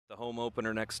The home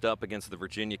opener next up against the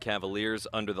Virginia Cavaliers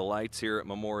under the lights here at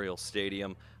Memorial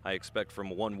Stadium. I expect from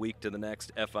 1 week to the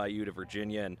next, FIU to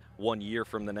Virginia, and 1 year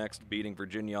from the next, beating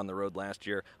Virginia on the road last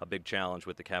year. A big challenge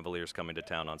with the Cavaliers coming to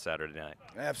town on Saturday night.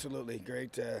 Absolutely.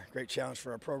 Great challenge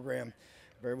for our program.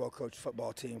 Very well coached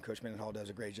football team. Coach Mendenhall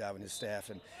does a great job and his staff,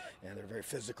 and they're very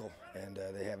physical, and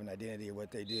they have an identity of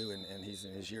what they do, and he's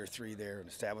in his year 3 there and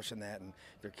establishing that, and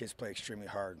their kids play extremely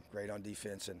hard, great on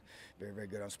defense, and very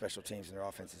good on special teams, and their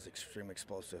offense is extremely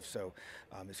explosive. So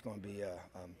it's going to be a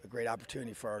great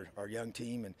opportunity for our young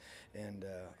team, and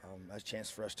a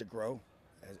chance for us to grow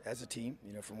as a team,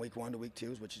 from week 1 to week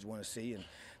 2 is what you want to see, and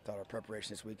thought our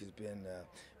preparation this week has been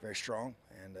very strong,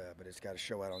 but it's got to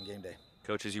show out on game day.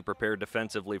 Coach, as you prepare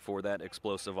defensively for that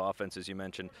explosive offense, as you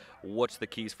mentioned, what's the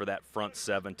keys for that front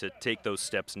seven to take those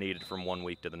steps needed from 1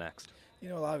 week to the next?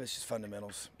 A lot of it's just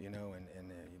fundamentals, and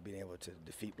being able to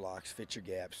defeat blocks, fit your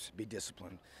gaps, be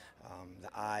disciplined, the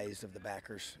eyes of the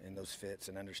backers in those fits,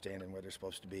 and understanding where they're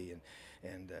supposed to be.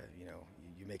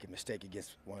 You make a mistake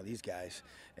against one of these guys,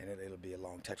 and it'll be a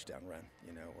long touchdown run,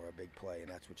 or a big play, and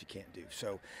that's what you can't do.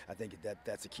 So I think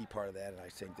that's a key part of that, and I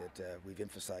think that we've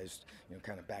emphasized,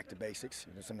 kind of back to basics.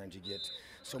 Sometimes you get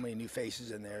so many new faces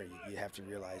in there, you have to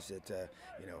realize that,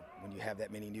 when you have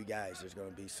that many new guys, there's going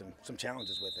to be some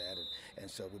challenges with that. And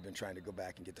so we've been trying to go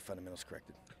back and get the fundamentals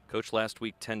corrected. Coach, last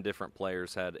week 10 different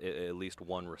players had at least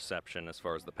one reception as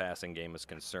far as the passing game is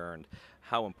concerned.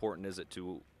 How important is it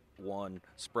to, 1,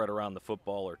 spread around the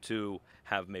football, or 2,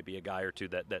 have maybe a guy or 2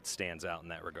 that stands out in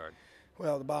that regard?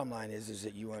 Well, the bottom line is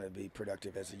that you want to be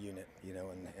productive as a unit,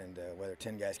 and whether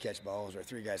 10 guys catch balls or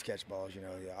 3 guys catch balls,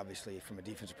 obviously from a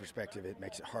defensive perspective, it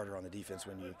makes it harder on the defense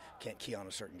when you can't key on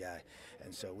a certain guy.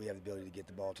 And so we have the ability to get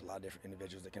the ball to a lot of different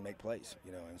individuals that can make plays,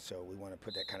 and so we want to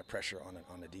put that kind of pressure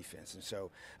on the defense. And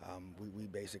so we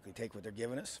basically take what they're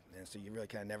giving us, and so you really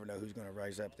kind of never know who's going to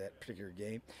rise up that particular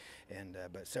game.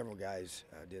 But several guys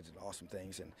did awesome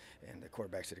things, and the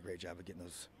quarterbacks did a great job of getting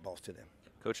those balls to them.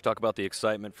 Coach, talk about the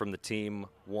excitement from the team.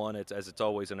 One, it's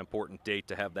always an important date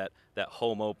to have that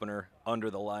home opener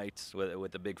under the lights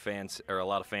with the big fans, or a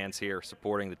lot of fans here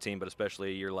supporting the team, but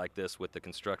especially a year like this with the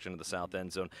construction of the south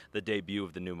end zone, the debut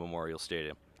of the new Memorial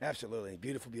Stadium. Absolutely.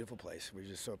 Beautiful, beautiful place. We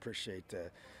just so appreciate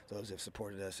those that have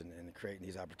supported us in creating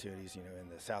these opportunities, in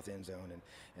the south end zone,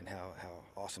 and how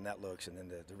awesome that looks, and then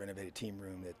the renovated team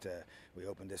room that we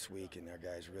opened this week, and our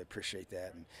guys really appreciate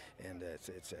that, and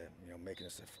it's making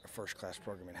us a first-class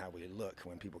program in how we look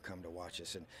when people come to watch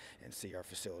us and see our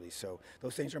facilities. So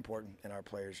those things are important, and our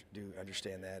players do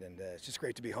understand that, and it's just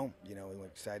great to be home. We're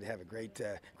excited to have a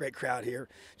great crowd here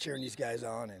cheering these guys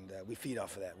on, and we feed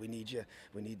off of that. We need you.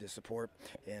 We need the support.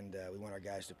 And we want our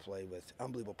guys to play with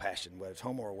unbelievable passion, whether it's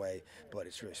home or away, but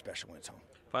it's really special when it's home.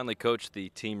 Finally, Coach, the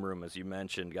team room, as you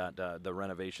mentioned, got the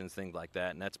renovations, things like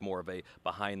that, and that's more of a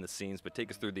behind the scenes, but take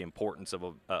us through the importance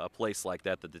of a place like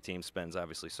that the team spends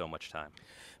obviously so much time.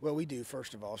 Well, we do,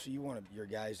 first of all. So you want your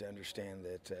guys to understand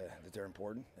that they're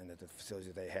important, and that the facilities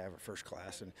that they have are first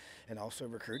class, and also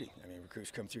recruiting. I mean,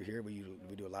 recruits come through here. We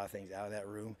do a lot of things out of that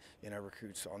room in our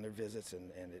recruits on their visits,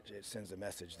 and it sends a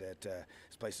message that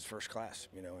this place is first class,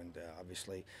 and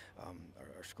obviously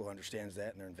our school understands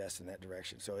that, and they're investing in that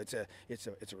direction. So it's a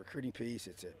recruiting piece,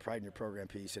 it's a pride in your program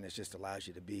piece, and it just allows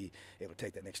you to be able to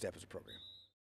take that next step as a program.